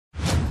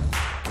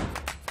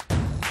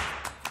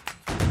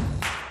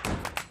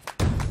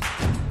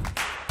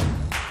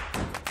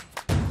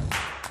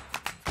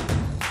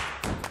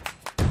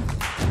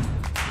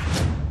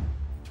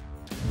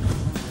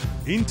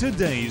In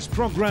today's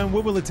program,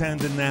 we will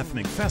attend an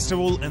ethnic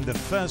festival and the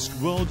first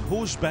World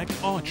Horseback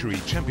Archery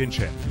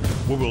Championship.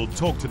 We will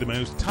talk to the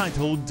most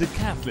titled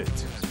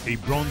decathlete, a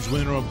bronze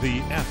winner of the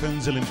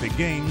Athens Olympic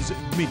Games,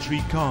 Dmitri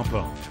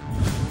Karpov.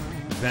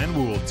 Then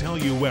we will tell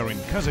you where in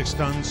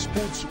Kazakhstan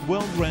sports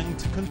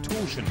world-ranked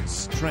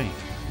contortionists train.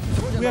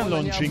 We are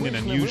launching an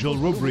unusual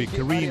rubric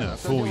arena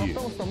for you.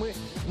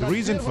 The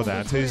reason for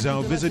that is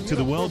our visit to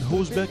the World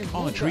Horseback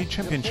Archery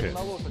Championship.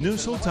 Nur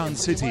Sultan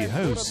City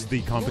hosts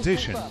the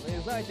competition.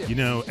 You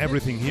know,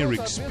 everything here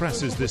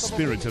expresses the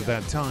spirit of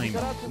that time.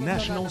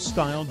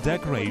 National-style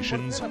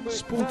decorations,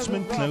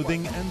 sportsman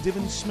clothing and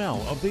even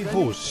smell of the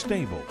horse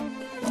stable.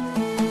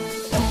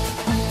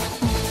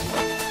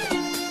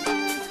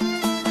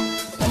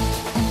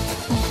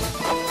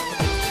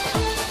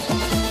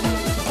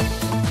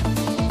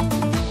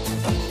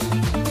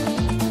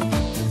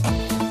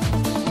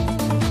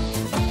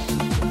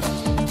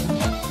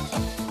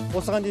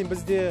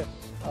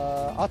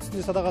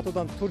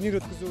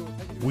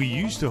 We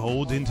used to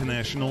hold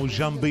international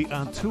Jambi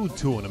Atu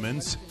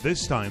tournaments.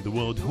 This time the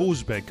World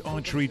Horseback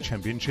Archery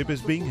Championship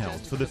is being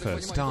held for the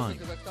first time.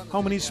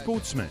 How many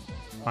sportsmen?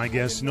 I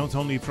guess not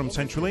only from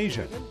Central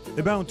Asia.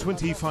 About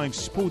 25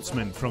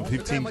 sportsmen from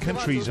 15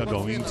 countries are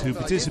going to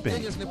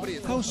participate.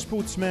 How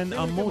sportsmen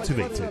are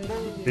motivated?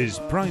 Is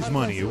prize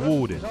money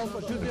awarded?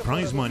 The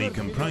prize money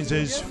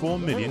comprises 4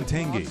 million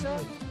tenge.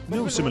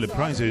 No similar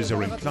prizes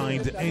are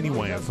implied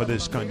anywhere for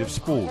this kind of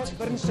sport.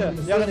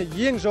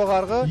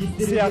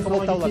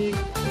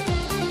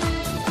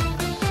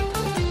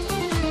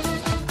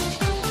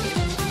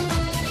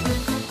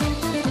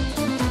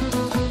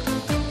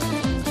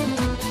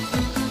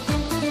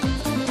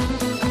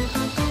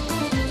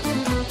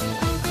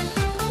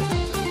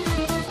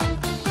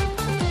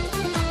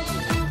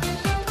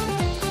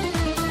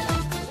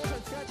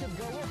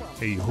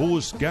 A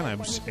horse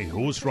gallops, a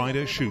horse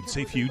rider shoots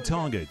a few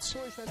targets.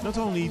 Not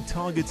only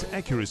target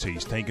accuracy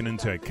is taken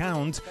into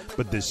account,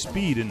 but the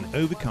speed in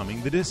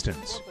overcoming the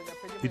distance.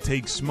 It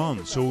takes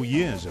months or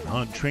years of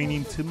hard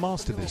training to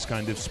master this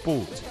kind of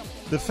sport.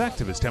 The fact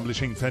of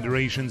establishing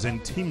federations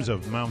and teams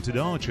of mounted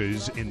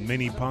archers in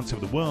many parts of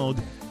the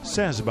world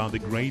says about the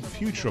great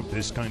future of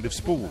this kind of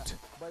sport.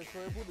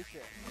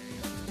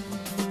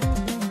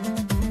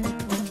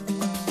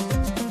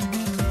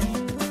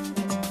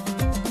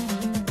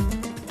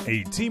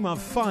 A team of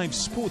 5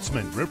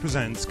 sportsmen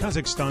represents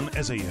Kazakhstan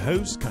as a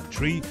host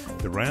country.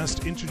 The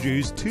rest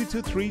introduce 2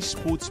 to 3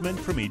 sportsmen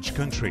from each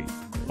country.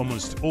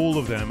 Almost all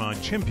of them are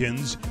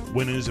champions,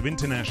 winners of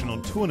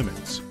international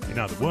tournaments. In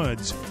other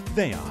words,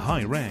 they are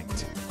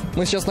high-ranked.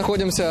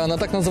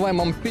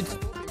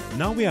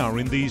 Now we are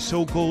in the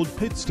so-called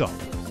pit stop,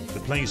 the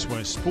place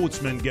where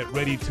sportsmen get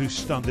ready to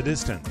start the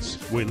distance.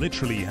 We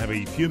literally have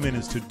a few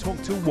minutes to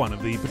talk to one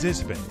of the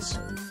participants.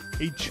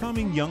 A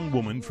charming young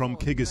woman from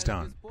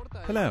Kazakhstan.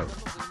 Hello,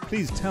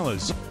 please tell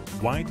us,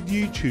 why did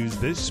you choose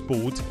this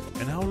sport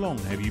and how long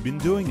have you been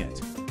doing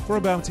it? For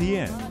about a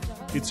year.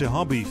 It's a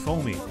hobby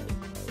for me.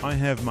 I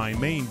have my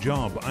main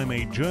job, I'm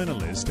a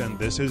journalist and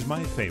this is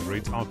my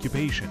favorite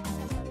occupation.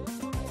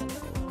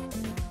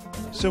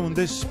 So in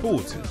this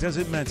sport, does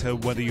it matter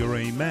whether you're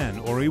a man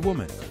or a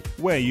woman?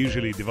 We're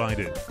usually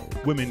divided.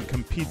 Women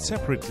compete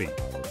separately,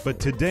 but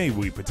today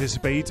we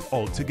participate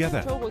all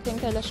together.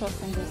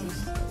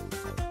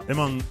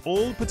 Among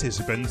all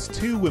participants,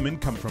 2 women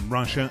come from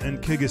Russia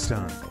and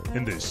Kazakhstan.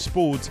 In this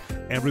sport,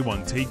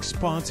 everyone takes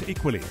part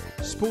equally.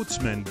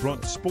 Sportsmen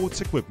brought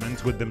sports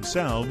equipment with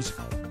themselves,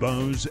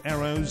 bows,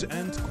 arrows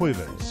and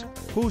quivers.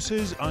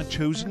 Horses are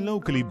chosen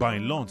locally by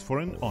lot for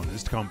an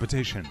honest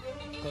competition.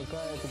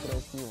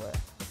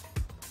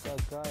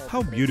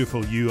 How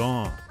beautiful you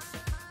are!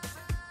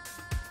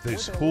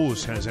 This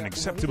horse has an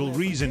acceptable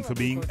reason for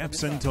being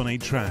absent on a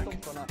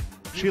track.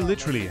 She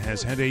literally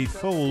has had a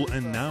foal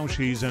and now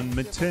she's on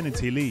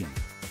maternity leave.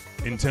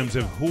 In terms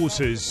of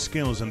horses'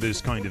 skills in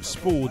this kind of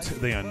sport,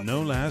 they are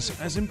no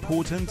less as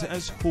important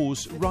as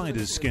horse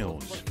riders'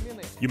 skills.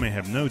 You may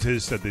have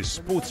noticed that the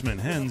sportsmen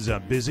hands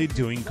are busy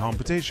doing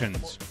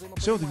competitions.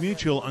 So the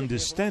mutual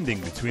understanding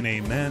between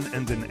a man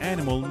and an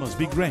animal must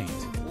be great.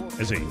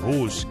 As a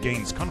horse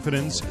gains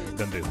confidence,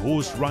 then the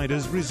horse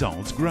rider's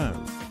results grow.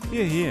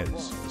 Here he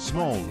is,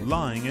 small,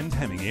 lying and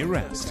having a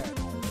rest.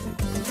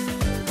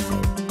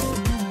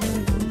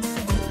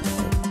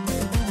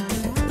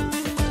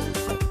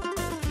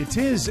 It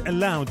is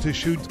allowed to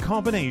shoot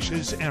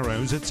carbonaceous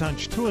arrows at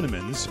such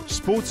tournaments.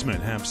 Sportsmen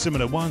have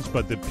similar ones,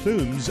 but the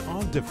plumes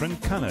are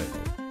different colored.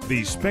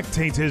 The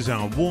spectators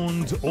are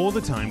warned all the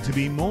time to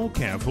be more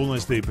careful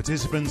as the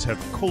participants have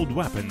cold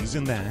weapons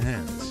in their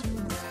hands.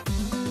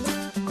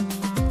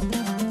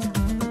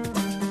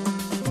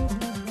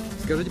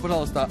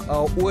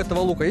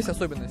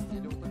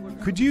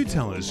 Could you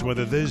tell us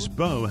whether this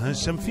bow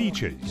has some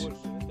features?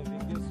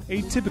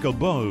 A typical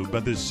bow,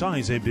 but the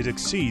size a bit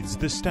exceeds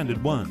the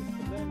standard one.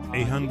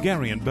 A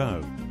Hungarian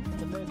bow.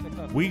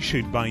 We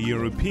shoot by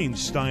European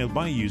style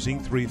by using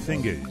 3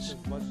 fingers.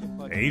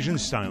 Asian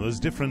style is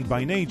different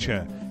by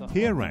nature.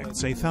 Here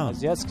acts a thumb.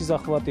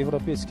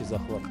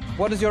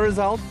 What is your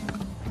result?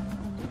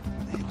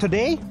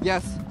 Today?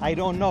 Yes. I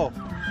don't know.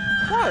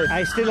 Why?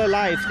 I still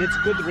alive. That's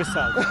good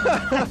result.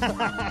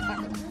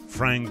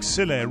 Frank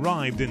Sille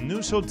arrived in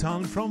New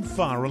Sultan from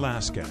far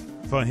Alaska.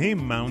 For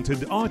him,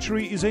 mounted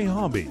archery is a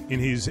hobby. In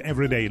his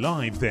everyday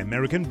life, the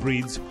American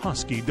breeds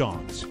husky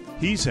dogs.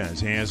 He says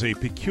he has a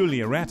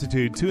peculiar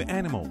attitude to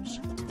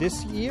animals.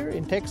 This year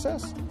in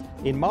Texas,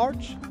 in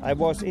March, I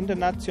was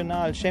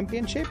international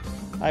championship.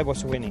 I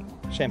was winning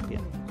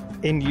champion.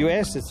 In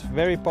US, it's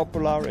very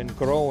popular and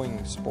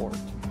growing sport.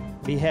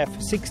 We have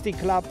 60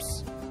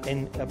 clubs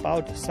and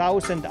about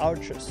 1,000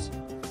 archers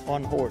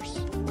on horse.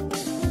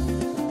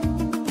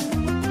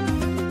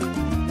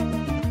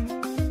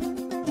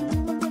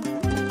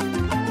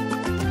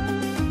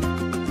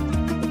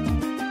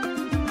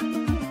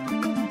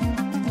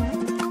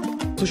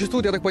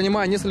 Существует, я так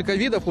понимаю, несколько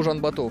видов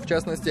Ужан-Бату, в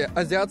частности,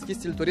 азиатский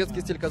стиль,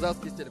 турецкий стиль,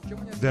 казахский стиль.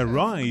 There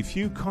are a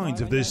few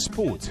kinds of this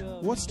sport.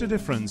 What's the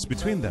difference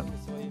between them?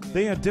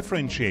 They are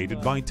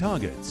differentiated by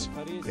targets.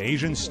 The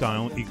Asian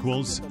style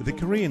equals the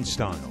Korean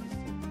style.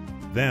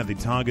 There the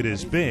target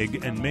is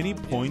big and many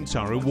points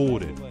are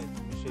awarded.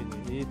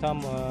 И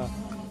там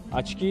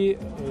очки,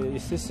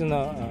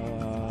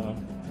 естественно,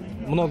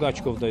 много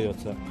очков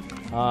дается.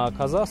 А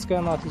казахская,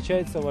 она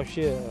отличается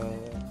вообще.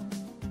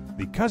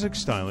 The Kazakh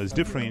style is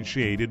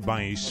differentiated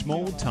by a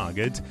small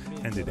target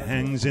and it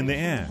hangs in the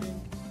air.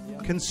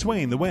 Can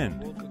sway in the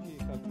wind.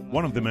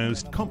 One of the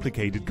most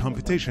complicated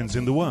competitions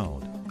in the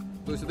world.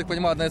 То есть, я так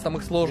понимаю, одна из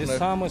самых сложных.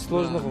 Самых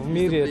сложных в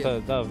мире,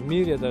 это, да, в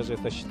мире даже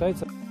это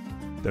считается.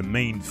 The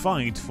main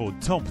fight for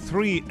top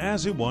three,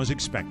 as it was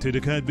expected,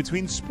 occurred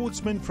between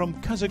sportsmen from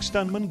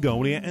Kazakhstan,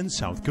 Mongolia and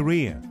South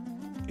Korea.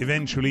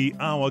 Eventually,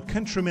 our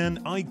countryman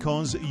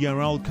Aykos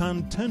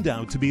Yaralkan turned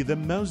out to be the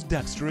most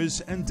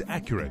dexterous and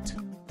accurate.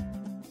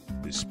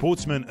 The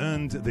sportsman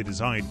earned the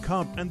desired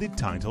cup and the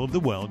title of the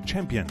world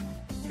champion.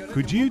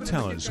 Could you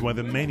tell us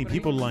whether many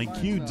people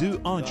like you do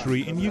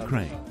archery in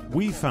Ukraine?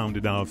 We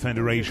founded our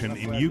federation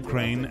in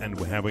Ukraine and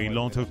we have a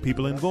lot of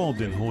people involved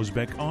in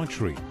horseback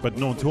archery, but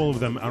not all of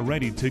them are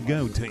ready to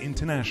go to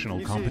international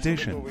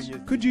competitions.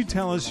 Could you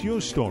tell us your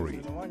story?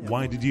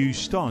 Why did you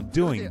start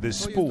doing this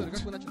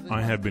sport?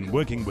 I have been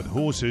working with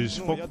horses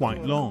for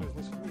quite long,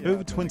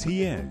 over 20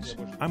 years.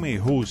 I'm a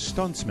horse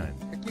stuntsman.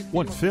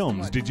 What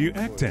films did you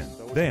act in?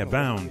 They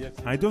abound.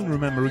 I don't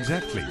remember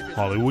exactly.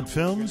 Hollywood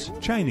films,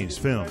 Chinese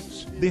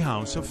films, The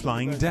House of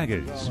Flying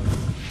Daggers.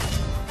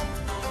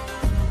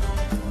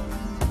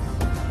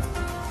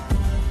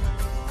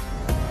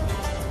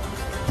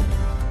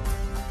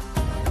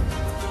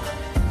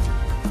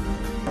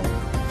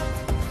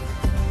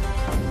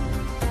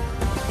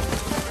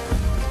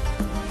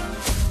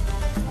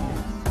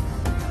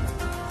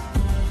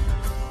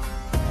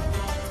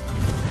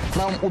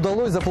 Нам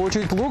удалось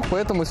заполучить лук,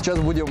 поэтому сейчас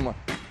будем.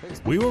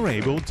 We were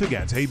able to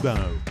get a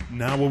bow.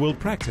 Now we will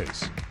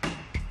practice.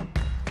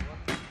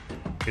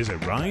 Is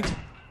it right?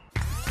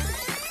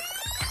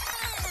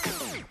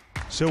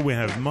 So we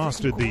have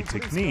mastered the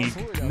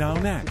technique. Now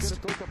next,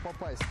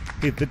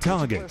 hit the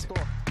target.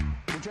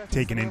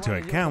 Taking into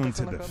account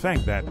the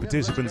fact that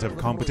participants of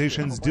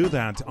competitions do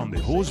that on the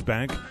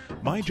horseback,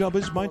 my job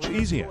is much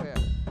easier.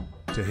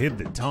 To hit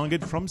the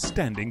target from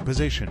standing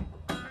position.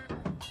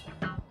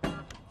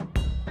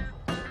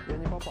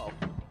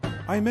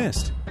 I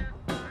missed.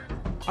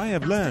 I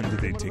have learned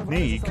the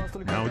technique,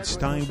 now it's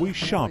time we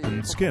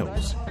sharpen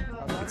skills.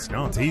 It's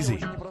not easy.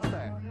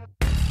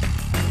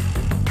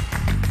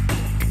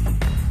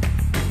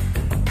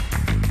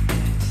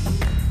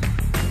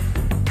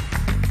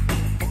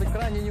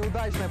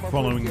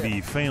 Following the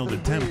failed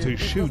attempt to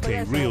shoot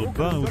a real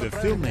bow, the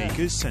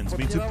filmmaker sent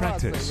me to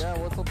practice.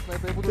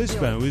 This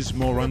bow is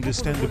more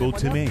understandable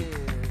to me.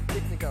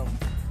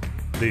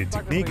 The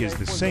technique is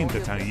the same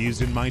that I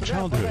used in my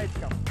childhood.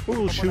 We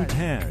will shoot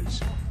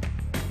hares.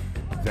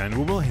 Then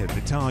we will hit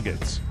the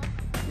targets.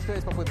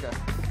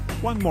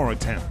 One more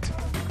attempt.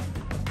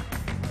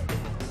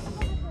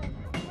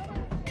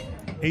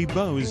 A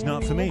bow is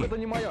not for me.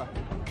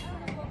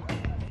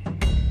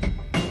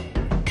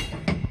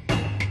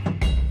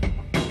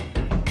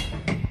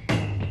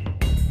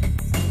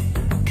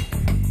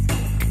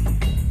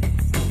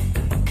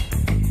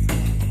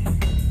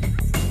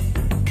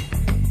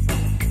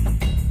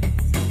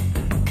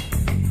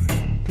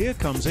 Here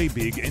comes a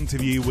big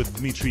interview with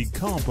Dmitri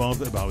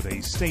Karpov about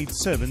a state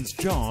servant's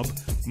job,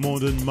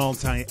 modern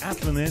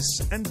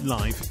multi-athletes and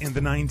life in the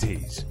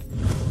 90s.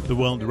 The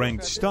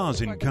world-ranked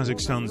stars in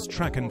Kazakhstan's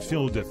track and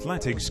field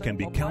athletics can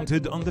be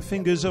counted on the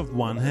fingers of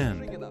one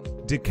hand.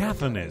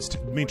 Decathlonist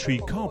Dmitri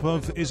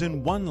Karpov is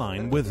in one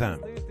line with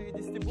them.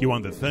 He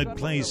won the third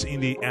place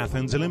in the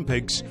Athens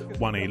Olympics,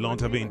 won a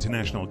lot of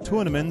international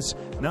tournaments.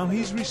 Now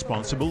he's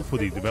responsible for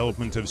the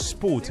development of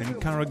sport in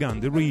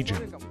Karaganda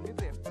region.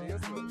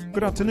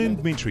 Good afternoon,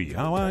 Dmitri.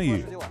 How are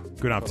you?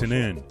 Good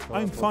afternoon.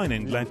 I'm fine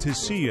and glad to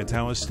see you at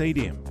our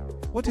stadium.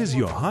 What is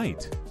your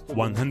height?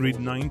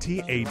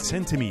 198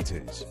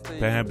 centimeters.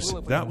 Perhaps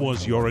that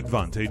was your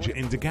advantage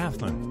in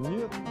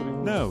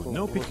decathlon. No,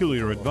 no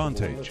peculiar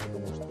advantage,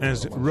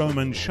 as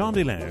Roman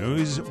Chandelier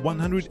is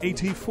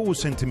 184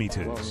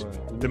 centimeters.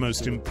 The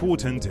most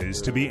important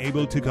is to be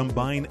able to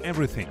combine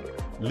everything: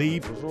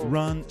 leap,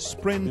 run,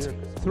 sprint,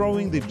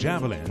 throwing the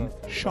javelin,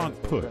 shot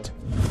put.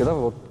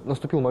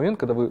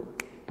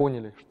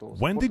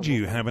 When did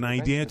you have an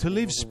idea to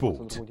leave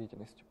sport?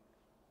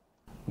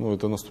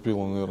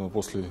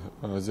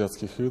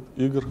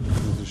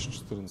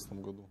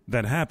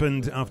 That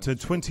happened after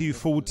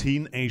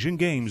 2014 Asian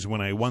Games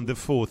when I won the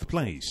 4th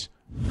place.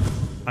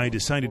 I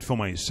decided for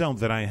myself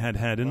that I had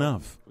had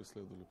enough.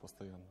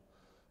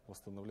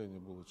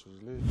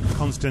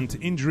 Constant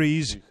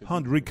injuries,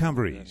 hard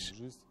recoveries.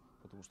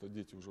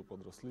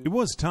 It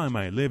was time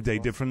I lived a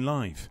different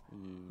life.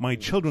 My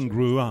children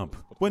grew up,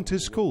 went to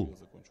school.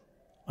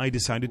 I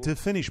decided to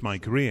finish my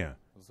career.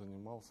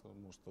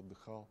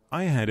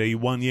 I had a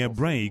 1-year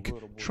break,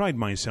 tried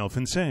myself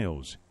in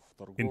sales.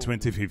 In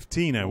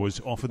 2015, I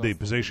was offered the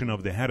position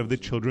of the head of the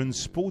children's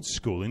sports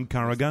school in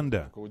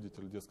Karaganda,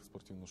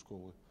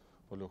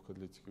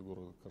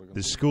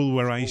 the school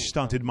where I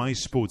started my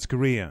sports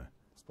career.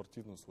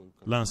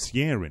 Last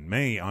year in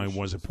May, I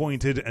was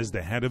appointed as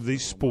the head of the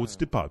sports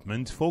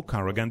department for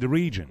Karaganda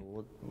region.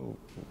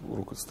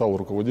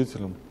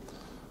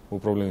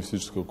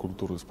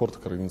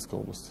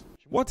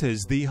 What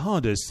is the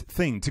hardest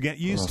thing to get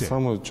used to?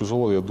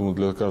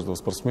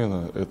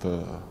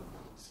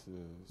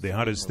 The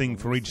hardest thing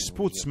for each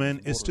sportsman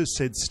is to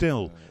sit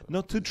still,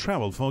 not to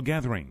travel for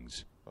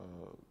gatherings.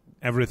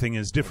 Everything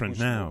is different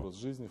now.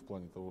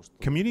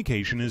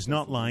 Communication is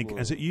not like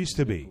as it used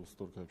to be.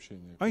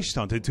 I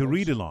started to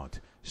read a lot,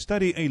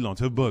 study a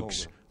lot of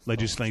books,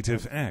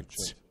 legislative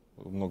acts.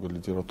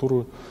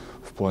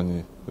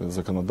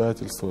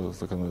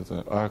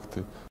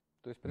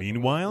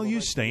 Meanwhile,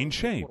 you stay in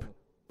shape.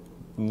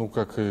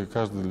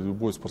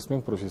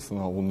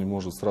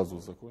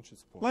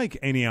 Like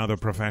any other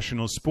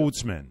professional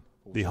sportsman,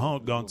 the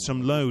heart got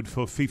some load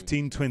for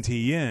 15-20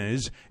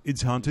 years,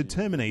 it's hard to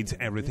terminate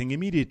everything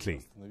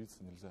immediately.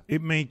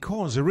 It may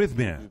cause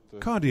arrhythmia,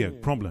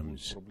 cardiac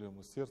problems.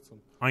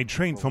 I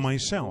train for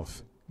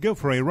myself, go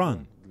for a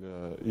run.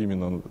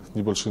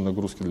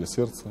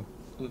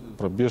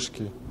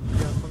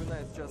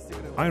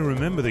 I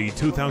remember the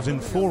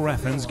 2004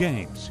 Athens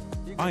Games.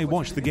 I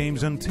watched the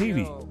games on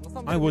TV.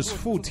 I was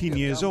 14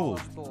 years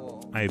old.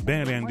 I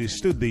barely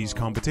understood these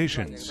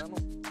competitions.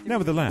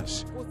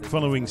 Nevertheless,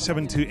 following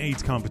 7 to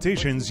 8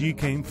 competitions, you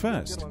came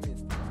first.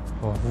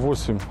 At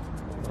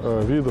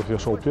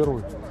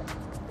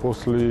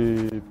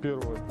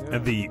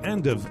the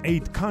end of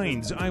 8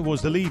 kinds, I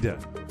was the leader.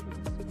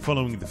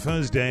 Following the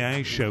first day,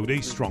 I showed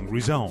a strong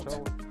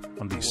result.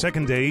 On the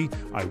second day,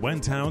 I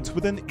went out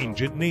with an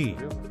injured knee.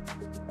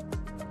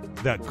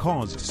 That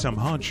caused some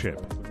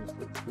hardship.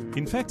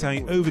 In fact,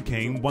 I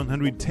overcame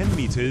 110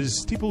 meters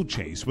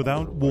steeplechase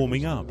without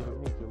warming up.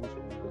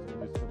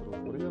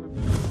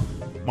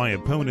 My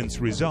opponent's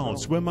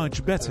results were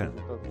much better.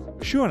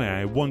 Surely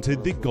I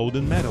wanted the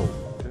golden medal.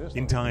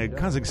 Entire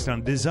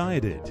Kazakhstan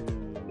desired it.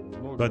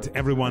 But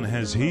everyone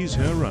has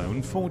his/her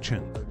own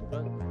fortune.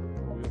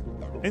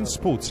 And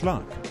sports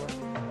luck.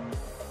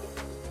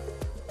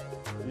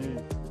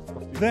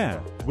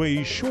 There,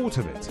 way short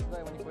of it.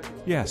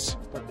 Yes.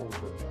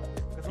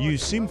 You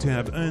seem to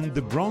have earned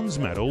the bronze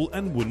medal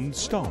and wouldn't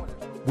stop.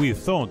 We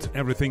thought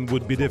everything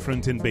would be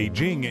different in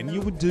Beijing and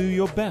you would do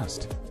your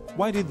best.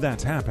 Why did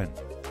that happen?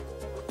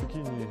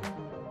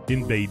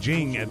 In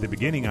Beijing, at the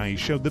beginning, I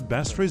showed the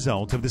best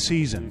result of the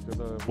season.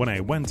 When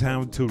I went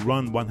out to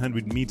run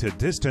 100-meter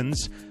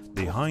distance,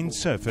 the hind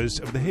surface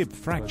of the hip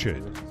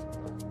fractured.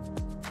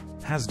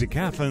 Has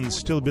decathlon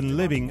still been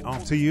living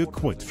after you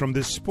quit from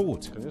this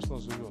sport?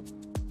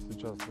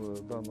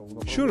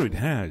 Sure it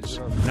has.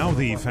 Now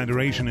the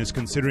Federation is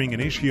considering an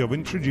issue of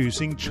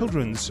introducing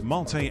children's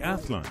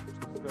multi-athlon,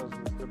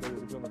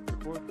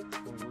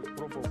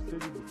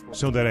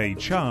 so that a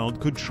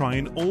child could try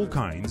in all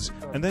kinds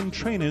and then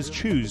trainers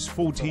choose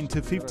 14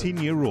 to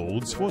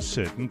 15-year-olds for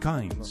certain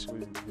kinds.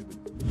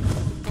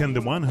 Can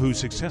the one who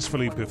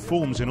successfully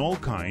performs in all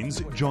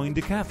kinds join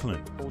decathlon?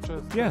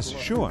 Yes,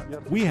 sure.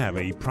 We have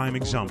a prime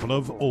example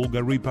of Olga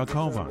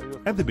Ripakova.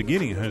 At the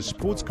beginning, her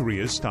sports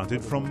career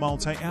started from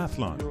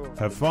multi-athlon.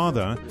 Her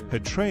father, her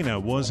trainer,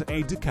 was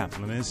a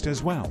decathlonist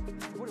as well.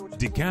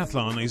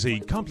 Decathlon is a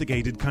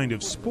complicated kind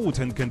of sport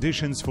and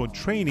conditions for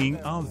training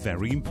are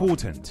very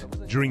important.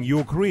 During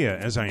your career,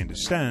 as I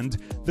understand,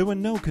 there were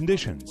no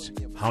conditions.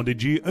 How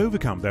did you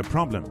overcome that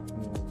problem?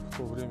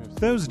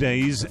 Those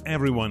days,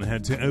 everyone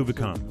had to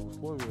overcome.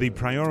 The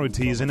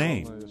priority is an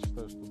aim.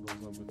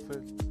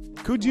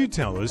 Could you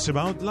tell us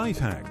about life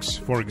hacks?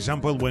 For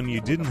example, when you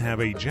didn't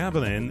have a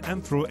javelin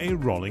and threw a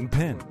rolling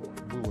pin.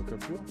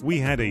 We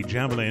had a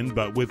javelin,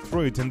 but we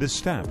threw it in the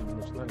steppe.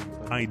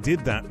 I did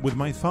that with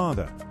my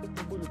father.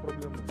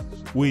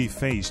 We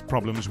faced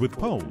problems with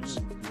poles.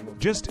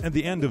 Just at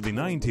the end of the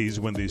 90s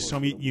when the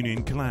Soviet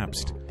Union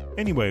collapsed.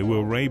 Anyway, we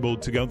were able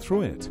to go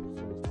through it.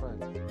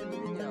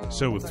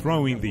 So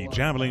throwing the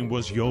javelin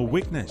was your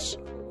weakness.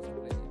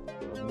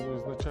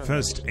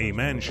 First, a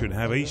man should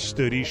have a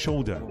sturdy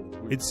shoulder.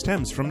 It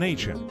stems from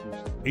nature.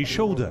 A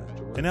shoulder,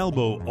 an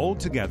elbow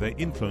altogether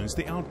influence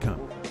the outcome.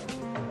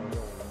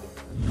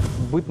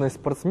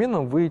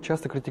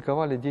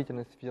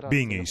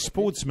 Being a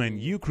sportsman,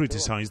 you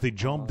criticize the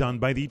job done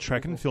by the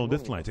Track and Field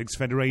Athletics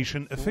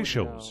Federation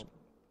officials.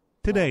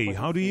 Today,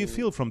 how do you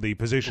feel from the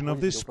position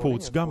of the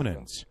sports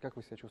governance?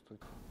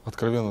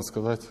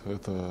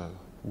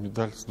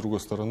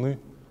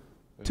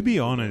 To be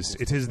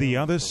honest, it is the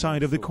other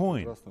side of the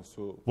coin.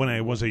 When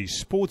I was a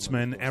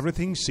sportsman,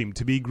 everything seemed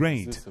to be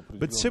great,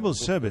 but civil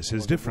service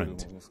is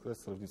different.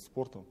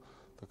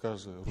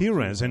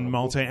 Here as in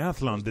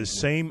multiathlon, the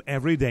same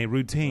everyday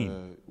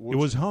routine. It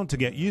was hard to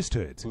get used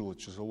to it.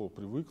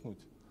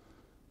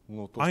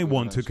 I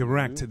want to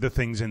correct the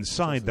things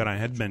inside that I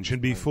had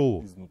mentioned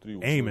before.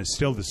 Aim is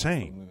still the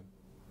same.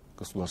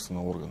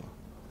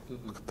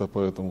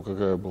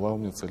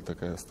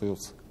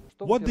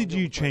 What did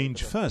you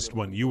change first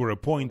when you were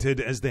appointed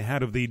as the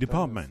head of the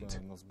department?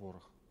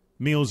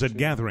 Meals at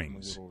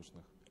gatherings,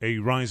 a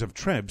rise of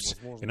trips,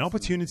 an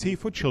opportunity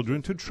for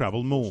children to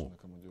travel more.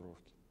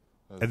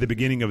 At the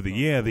beginning of the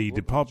year, the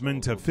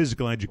Department of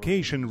Physical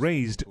Education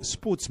raised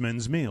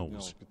sportsmen's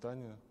meals.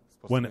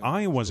 When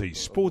I was a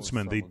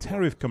sportsman, the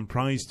tariff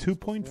comprised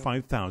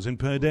 2,500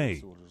 per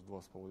day.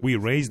 We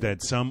raised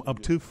that sum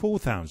up to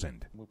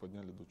 4,000.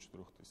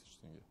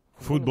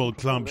 Football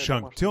club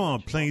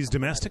Shakhtar plays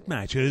domestic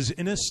matches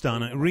in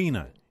Astana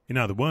Arena. In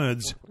other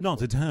words,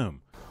 not at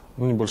home.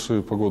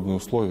 Небольшие погодные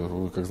условия.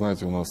 Вы, как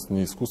знаете, у нас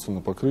не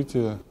искусственное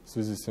покрытие в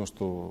связи с тем,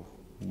 что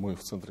мы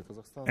в центре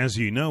Казахстана. As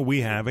you know,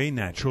 we have a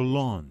natural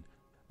lawn.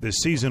 The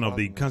season of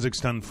the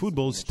Kazakhstan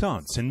football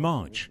starts in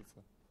March.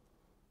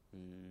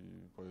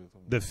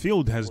 The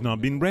field has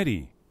not been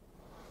ready.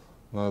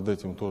 Над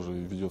этим тоже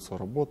ведется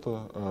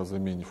работа о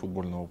замене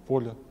футбольного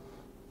поля,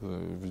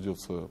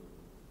 ведется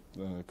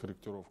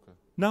корректировка.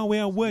 Now we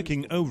are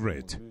working over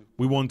it.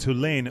 We want to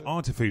lay an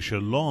artificial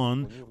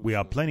lawn. We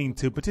are planning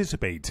to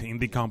participate in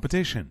the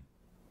competition.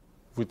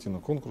 Выйти на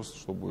конкурс,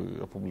 чтобы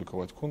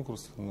опубликовать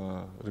конкурс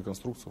на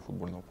реконструкцию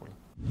футбольного поля.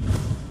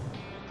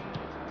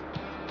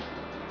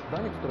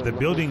 The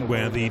building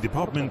where the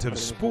Department of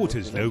Sport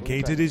is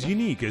located is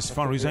unique as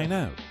far as I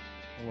know.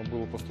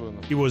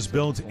 It was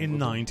built in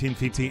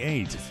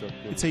 1958.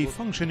 It's a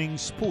functioning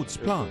sports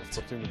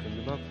plant.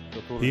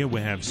 Here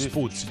we have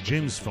sports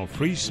gyms for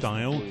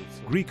freestyle,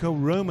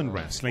 Greco-Roman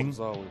wrestling,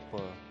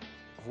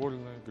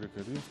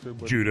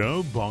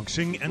 judo,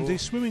 boxing and a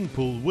swimming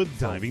pool with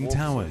diving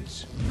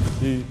towers.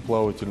 И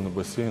плавательный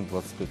бассейн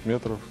 25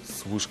 метров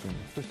с вышками.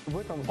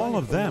 All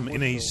of them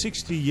in a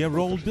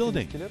 60-year-old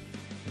building.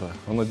 Да,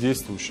 она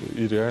действующая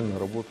и реально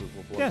работает.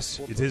 Yes,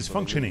 it is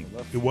functioning.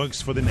 It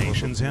works for the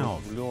nation's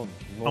health.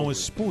 Our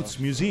sports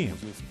museum.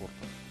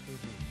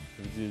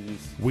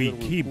 We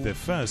keep the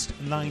first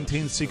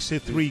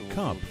 1963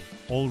 Cup,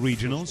 all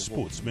regional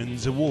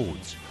sportsmen's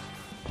awards.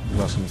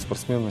 Нашими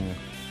спортсменами.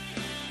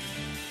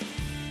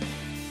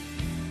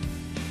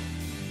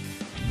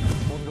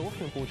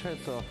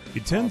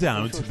 It turned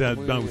out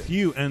that both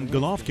you and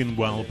Golovkin,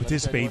 while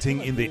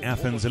participating in the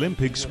Athens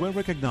Olympics, were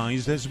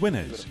recognized as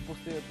winners.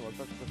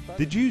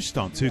 Did you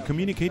start to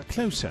communicate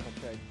closer?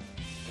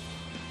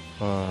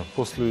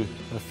 После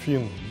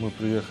Афин мы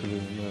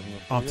приехали,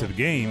 After the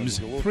games,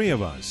 three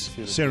of us,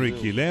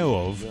 Sergei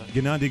Leov,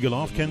 Gennady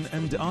Golovkin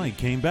and I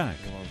came back.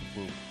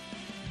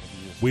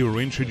 We were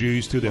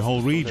introduced to the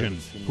whole region,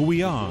 who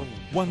we are,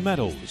 won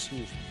medals.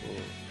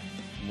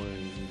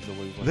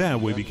 There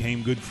we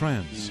became good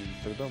friends.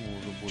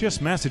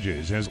 Just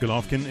messages, as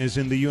Golovkin is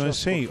in the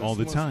USA all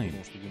the time.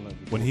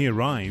 When he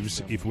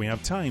arrives, if we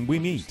have time, we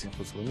meet.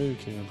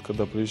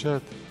 Когда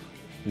приезжает,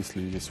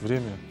 если есть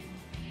время,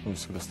 мы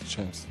всегда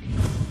встречаемся.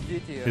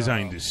 As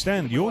I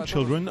understand, your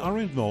children are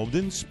involved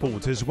in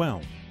sport as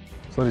well.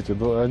 Смотрите,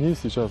 они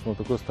сейчас на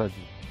такой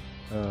стадии.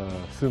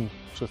 Сын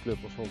 6 лет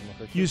пошел на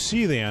хоккей. You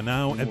see, they are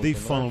now at the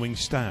following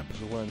step.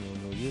 Желание у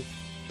него есть.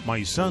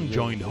 My son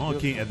joined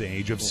hockey at the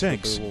age of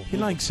 6. He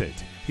likes it.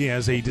 He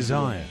has a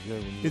desire.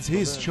 It's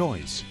his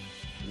choice.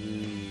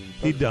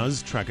 He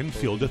does track and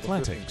field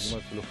athletics.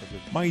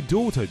 My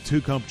daughter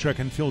took up track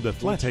and field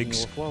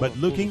athletics, but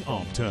looking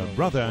after her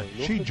brother,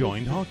 she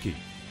joined hockey.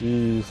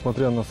 И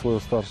смотря на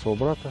своего старшего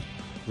брата,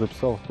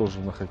 записал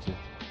тоже на хоккей.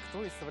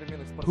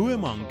 Who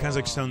among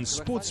Kazakhstan's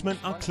sportsmen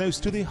are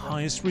close to the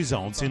highest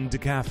results in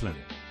decathlon?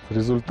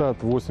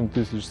 Результат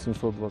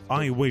 8720.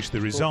 I wish the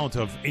result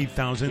of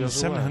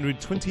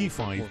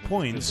 8,725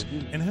 points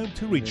and hope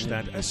to reach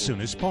that as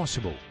soon as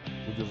possible.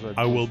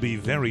 I will be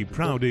very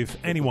proud if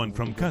anyone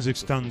from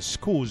Kazakhstan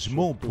scores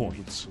more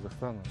points.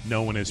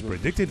 No one has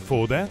predicted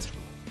for that?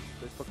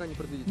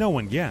 No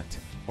one yet.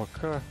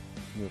 Пока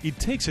нет. It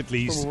takes at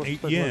least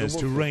 8 years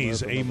to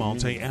raise a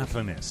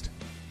multi-athlonist.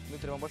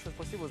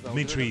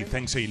 Dmitri,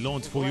 thanks a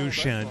lot for your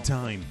shared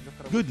time.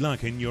 Good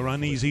luck in your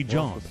uneasy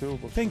job.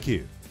 Thank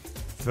you.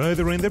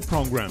 Further in the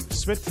program,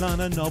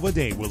 Svetlana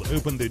Novoday will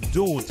open the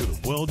door to the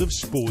world of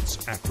sports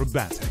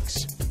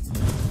acrobatics.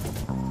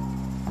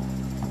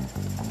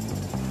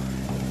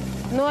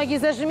 Ноги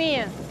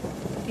зажми.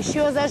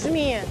 Еще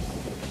зажми.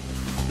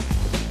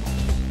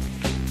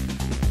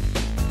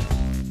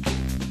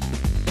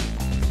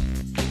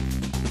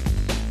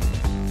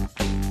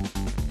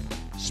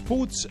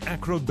 Sports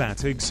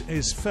acrobatics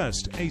is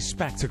first a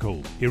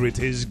spectacle. Here it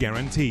is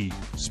guaranteed.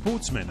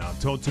 Sportsmen are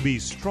taught to be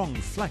strong,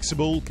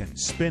 flexible, can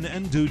spin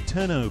and do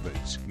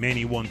turnovers.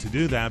 Many want to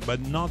do that, but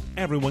not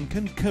everyone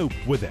can cope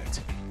with it.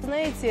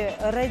 Знаете,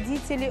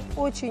 родители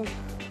очень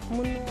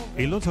много.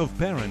 A lot of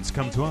parents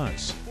come to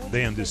us.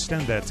 They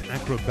understand that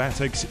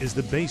acrobatics is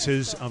the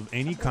basis of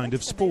any kind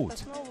of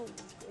sport.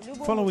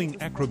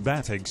 Following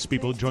acrobatics,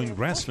 people join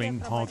wrestling,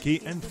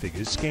 hockey and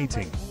figure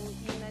skating,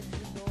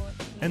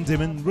 and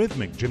even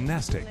rhythmic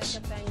gymnastics.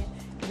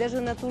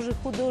 Даже на ту же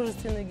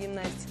художественную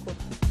гимнастику.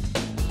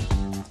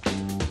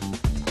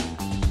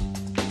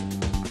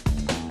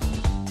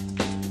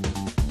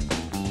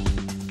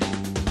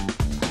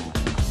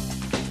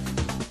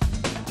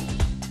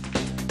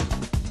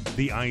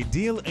 The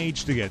ideal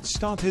age to get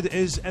started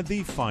is at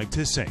the 5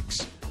 to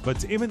 6,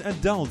 but even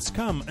adults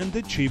come and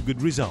achieve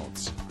good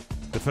results.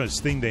 The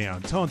first thing they are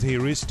taught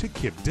here is to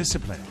keep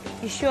discipline.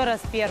 Еще раз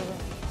первый.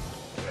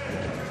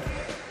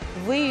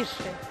 Выше.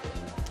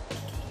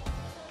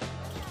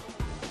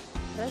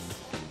 Раз.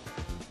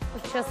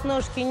 Вот сейчас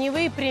ножки не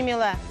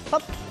выпрямила.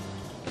 Хоп.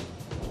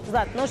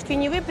 Зад. Ножки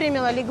не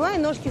выпрямила, легла и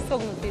ножки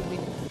согнутые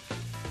были.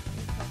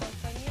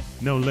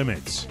 No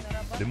limits.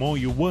 The more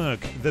you work,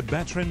 the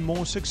better and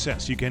more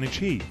success you can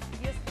achieve.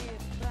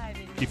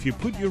 If you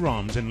put your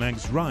arms and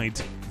legs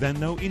right, then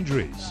no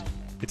injuries.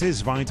 It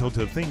is vital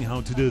to think how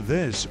to do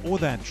this or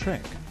that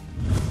trick.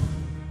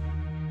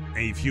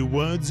 A few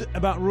words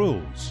about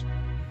rules.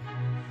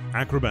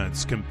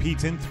 Acrobats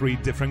compete in 3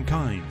 different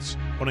kinds: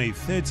 on a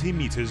 30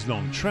 meters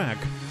long track,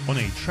 on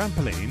a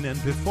trampoline, and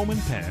perform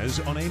in pairs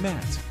on a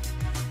mat.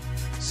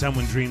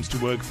 Someone dreams to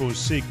work for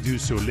Cirque du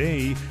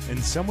Soleil,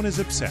 and someone is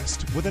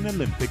obsessed with an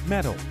Olympic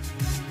medal.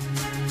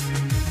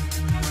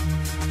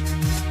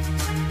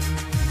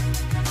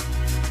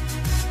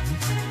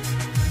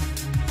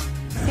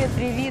 Все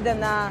 3 вида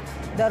на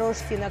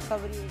дорожке, на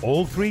ковре.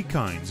 All 3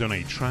 kinds on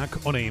a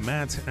track, on a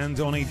mat, and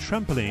on a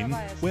trampoline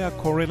were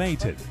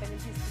correlated.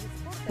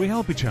 We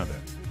help each other.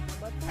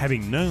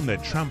 Having known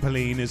that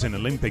trampoline is an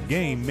Olympic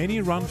game, many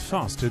run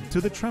faster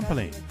to the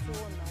trampoline.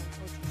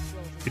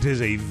 It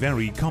is a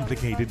very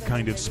complicated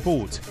kind of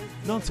sport.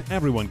 Not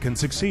everyone can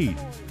succeed.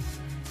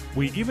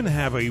 We even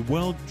have a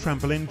world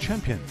trampoline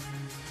champion,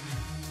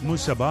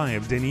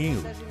 Musabayev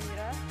Daniil.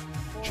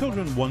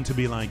 Children want to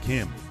be like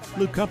him,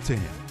 look up to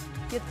him.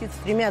 Детки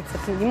стремятся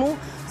к нему,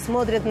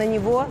 смотрят на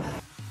него.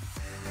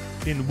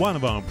 In one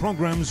of our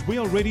programs, we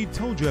already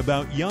told you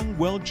about young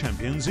world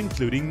champions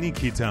including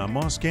Nikita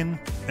Moskin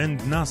and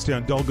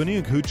Nastya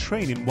Dolgonyuk, who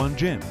train in one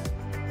gym.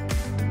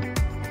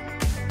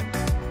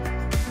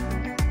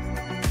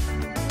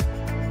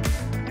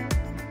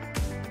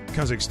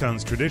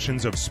 Kazakhstan's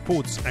traditions of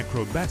sports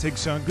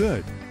acrobatics are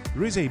good.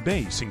 There is a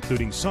base,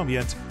 including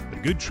Soviet,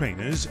 but good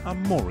trainers are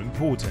more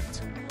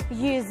important.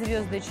 Есть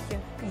звездочки,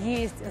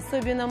 есть,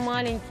 особенно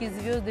маленькие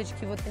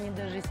звездочки, вот они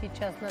даже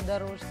сейчас на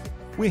дорожке.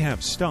 We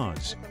have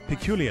stars,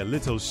 peculiar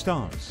little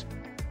stars.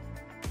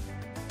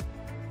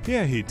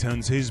 Here he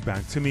turns his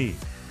back to me.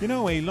 You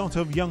know, a lot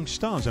of young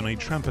stars on a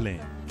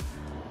trampoline.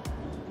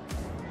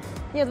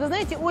 Нет, вы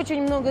знаете,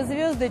 очень много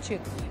звездочек,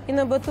 и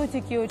на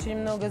батутике очень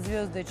много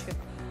звездочек,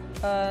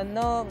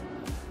 но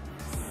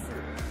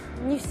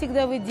не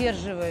всегда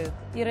выдерживают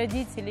и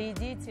родители, и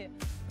дети.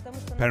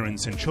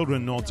 Parents and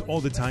children not all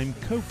the time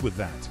cope with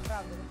that.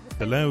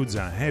 The loads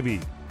are heavy.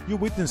 You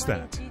witness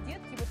that.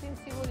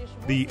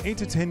 The 8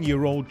 to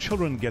 10-year-old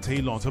children get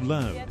a lot of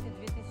load.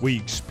 We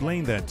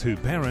explain that to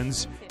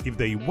parents. If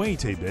they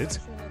wait a bit,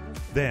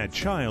 their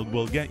child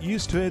will get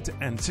used to it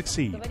and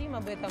succeed. Говорим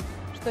об этом,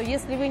 что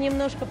если вы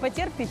немножко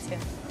потерпите,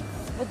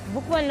 вот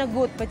буквально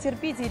год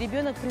потерпите, и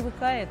ребенок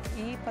привыкает,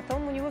 и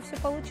потом у него все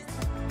получится.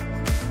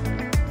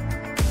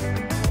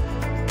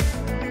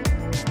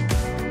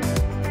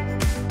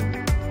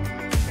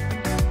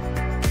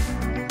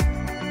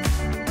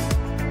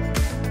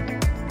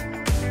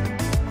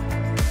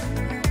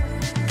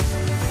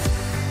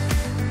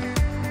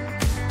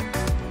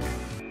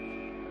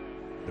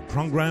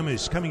 The program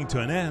is coming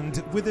to an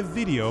end with a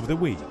video of the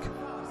week.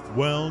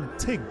 World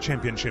TIG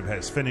Championship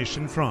has finished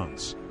in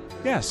France.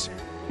 Yes,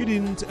 you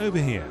didn't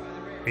overhear.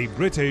 A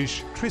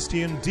British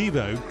Christian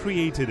Devo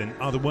created, in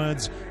other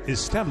words,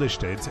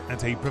 established it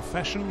at a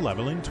professional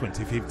level in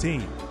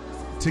 2015.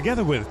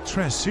 Together with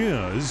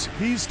dresseurs,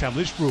 he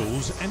established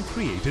rules and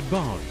created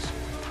bars.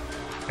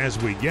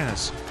 As we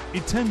guess,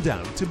 it turned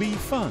out to be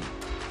fun.